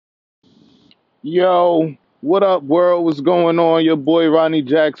Yo, what up, world? What's going on? Your boy Ronnie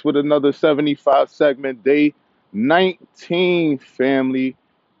Jacks with another 75 segment, day 19, family.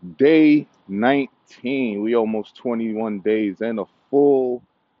 Day 19. We almost 21 days in a full,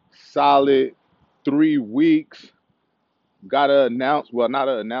 solid 3 weeks. Got to announce, well, not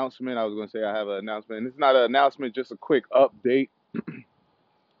an announcement. I was going to say I have an announcement. And it's not an announcement, just a quick update of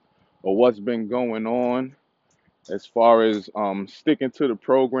what's been going on as far as sticking to the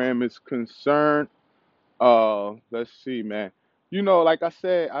program is concerned. Let's see, man. Like I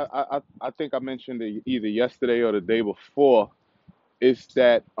said, I think I mentioned it either yesterday or the day before. It's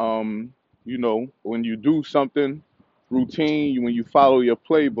that when you do something routine, when you follow your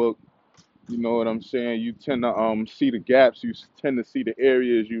playbook, you know what I'm saying. You tend to see the gaps. You tend to see the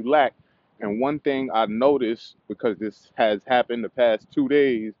areas you lack. And one thing I noticed because this has happened the past 2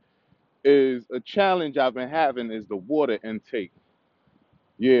 days is a challenge I've been having is the water intake.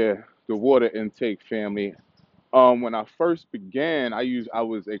 Yeah, the water intake, family. When I first began, I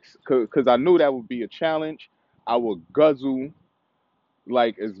was because I knew that would be a challenge. I would guzzle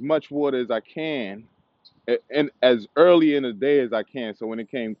like as much water as I can, and as early in the day as I can. So when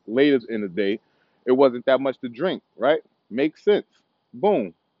it came later in the day, it wasn't that much to drink. Right? Makes sense.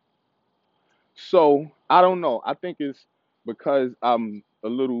 Boom. So I don't know. I think it's because I'm a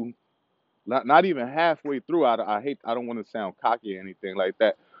little not even halfway through. I hate. I don't want to sound cocky or anything like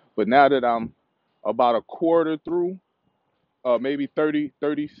that. But now that I'm about a quarter through, maybe 30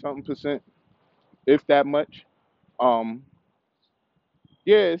 something percent, if that much. Um,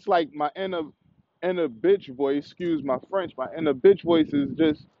 yeah, it's like my inner bitch voice, excuse my French, my inner bitch voice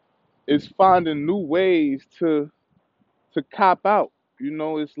is finding new ways to cop out.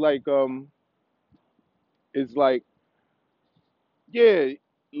 It's like yeah,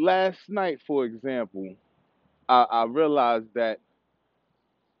 last night for example, I realized that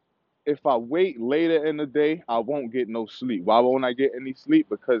if I wait later in the day, I won't get no sleep. Why won't I get any sleep?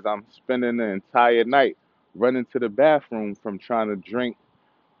 Because I'm spending the entire night running to the bathroom from trying to drink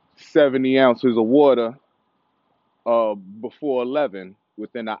 70 ounces of water before 11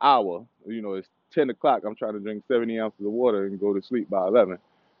 within an hour. It's 10 o'clock. I'm trying to drink 70 ounces of water and go to sleep by 11,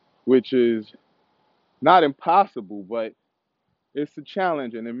 which is not impossible, but it's a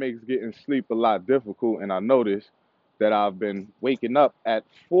challenge and it makes getting sleep a lot difficult. And I noticed that I've been waking up at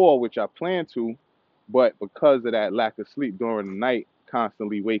 4, which I plan to, but because of that lack of sleep during the night,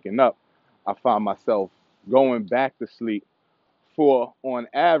 constantly waking up, I find myself going back to sleep for, on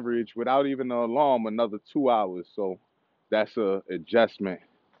average, without even an alarm, another 2 hours. So that's a adjustment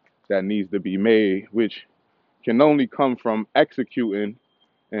that needs to be made, which can only come from executing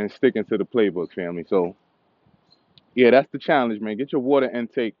and sticking to the playbook, family. So yeah, that's the challenge, man. Get your water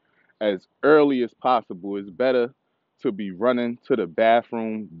intake as early as possible. It's better to be running to the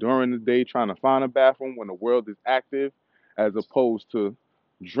bathroom during the day, trying to find a bathroom when the world is active, as opposed to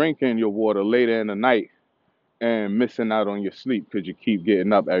drinking your water later in the night and missing out on your sleep because you keep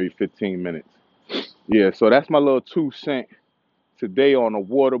getting up every 15 minutes. Yeah, so that's my little 2 cent today on the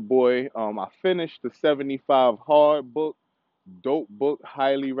Water Boy. I finished the 75 hard book, dope book,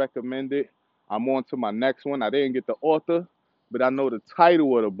 highly recommended. I'm on to my next one. I didn't get the author, but I know the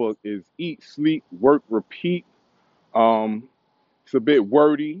title of the book is Eat, Sleep, Work, Repeat. Um, it's a bit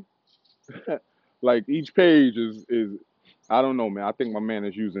wordy. Like each page is I don't know, man. I think my man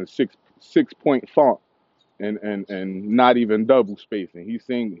is using six point font and not even double spacing. He's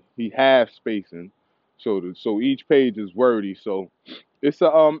saying he half spacing, so each page is wordy. So it's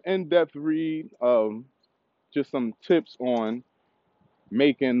a in-depth read. Just some tips on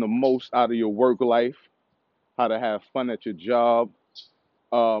making the most out of your work life, how to have fun at your job.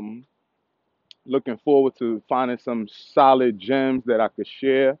 Um, Looking forward to finding some solid gems that I could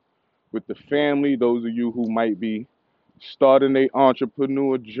share with the family. Those of you who might be starting a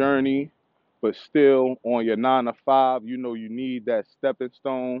entrepreneur journey, but still on your 9 to 5, you need that stepping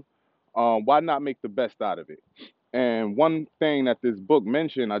stone. Why not make the best out of it? And one thing that this book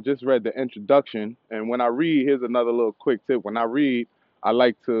mentioned, I just read the introduction, and when I read, here's another little quick tip. When I read, I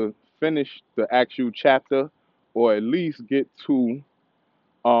like to finish the actual chapter, or at least get to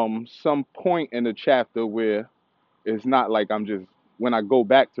some point in the chapter where it's not like I'm just when I go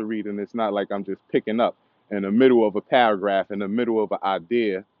back to reading, it's not like I'm just picking up in the middle of a paragraph, in the middle of an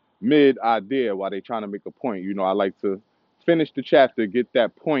idea, mid idea while they're trying to make a point. I like to finish the chapter, get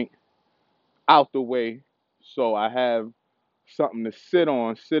that point out the way, so I have something to sit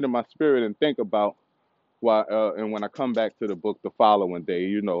on, sit in my spirit and think about. While and when I come back to the book the following day,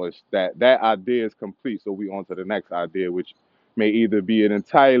 it's that idea is complete. So we on to the next idea, which may either be an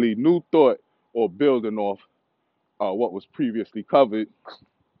entirely new thought or building off what was previously covered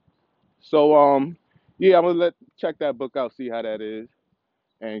So yeah, I'm gonna check that book out, see how that is,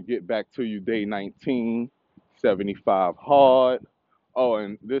 and get back to you day 19, 75 hard. Oh,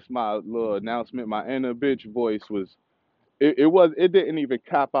 and this my little announcement. My inner bitch voice was it didn't even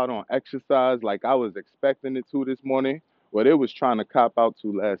cop out on exercise like I was expecting it to this morning. What it was trying to cop out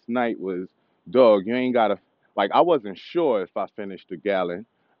to last night was, dog, you ain't gotta, like, I wasn't sure if I finished a gallon.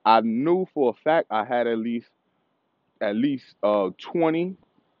 I knew for a fact I had at least 20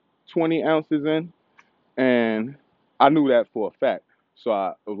 ounces in, and I knew that for a fact. So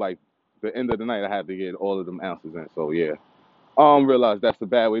I was like, the end of the night I had to get all of them ounces in. So yeah. Realize that's a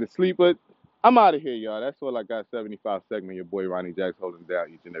bad way to sleep, but I'm out of here, y'all. That's all I got. 75 segment. Your boy Ronnie Jacks holding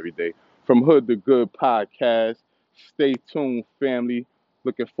down each and every day. From Hood to Good podcast. Stay tuned, family.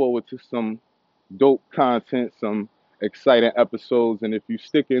 Looking forward to some dope content, some exciting episodes. And if you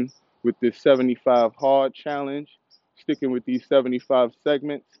sticking with this 75 hard challenge, sticking with these 75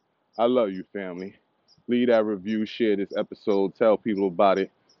 segments, I love you, family. Leave that review, share this episode, tell people about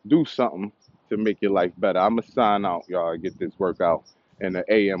it. Do something to make your life better. I'm going to sign out, y'all, get this workout and the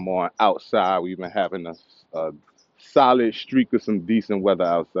AM on outside. We've been having a solid streak of some decent weather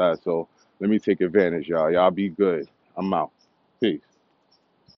outside, so let me take advantage, y'all. Y'all be good. I'm out. Peace.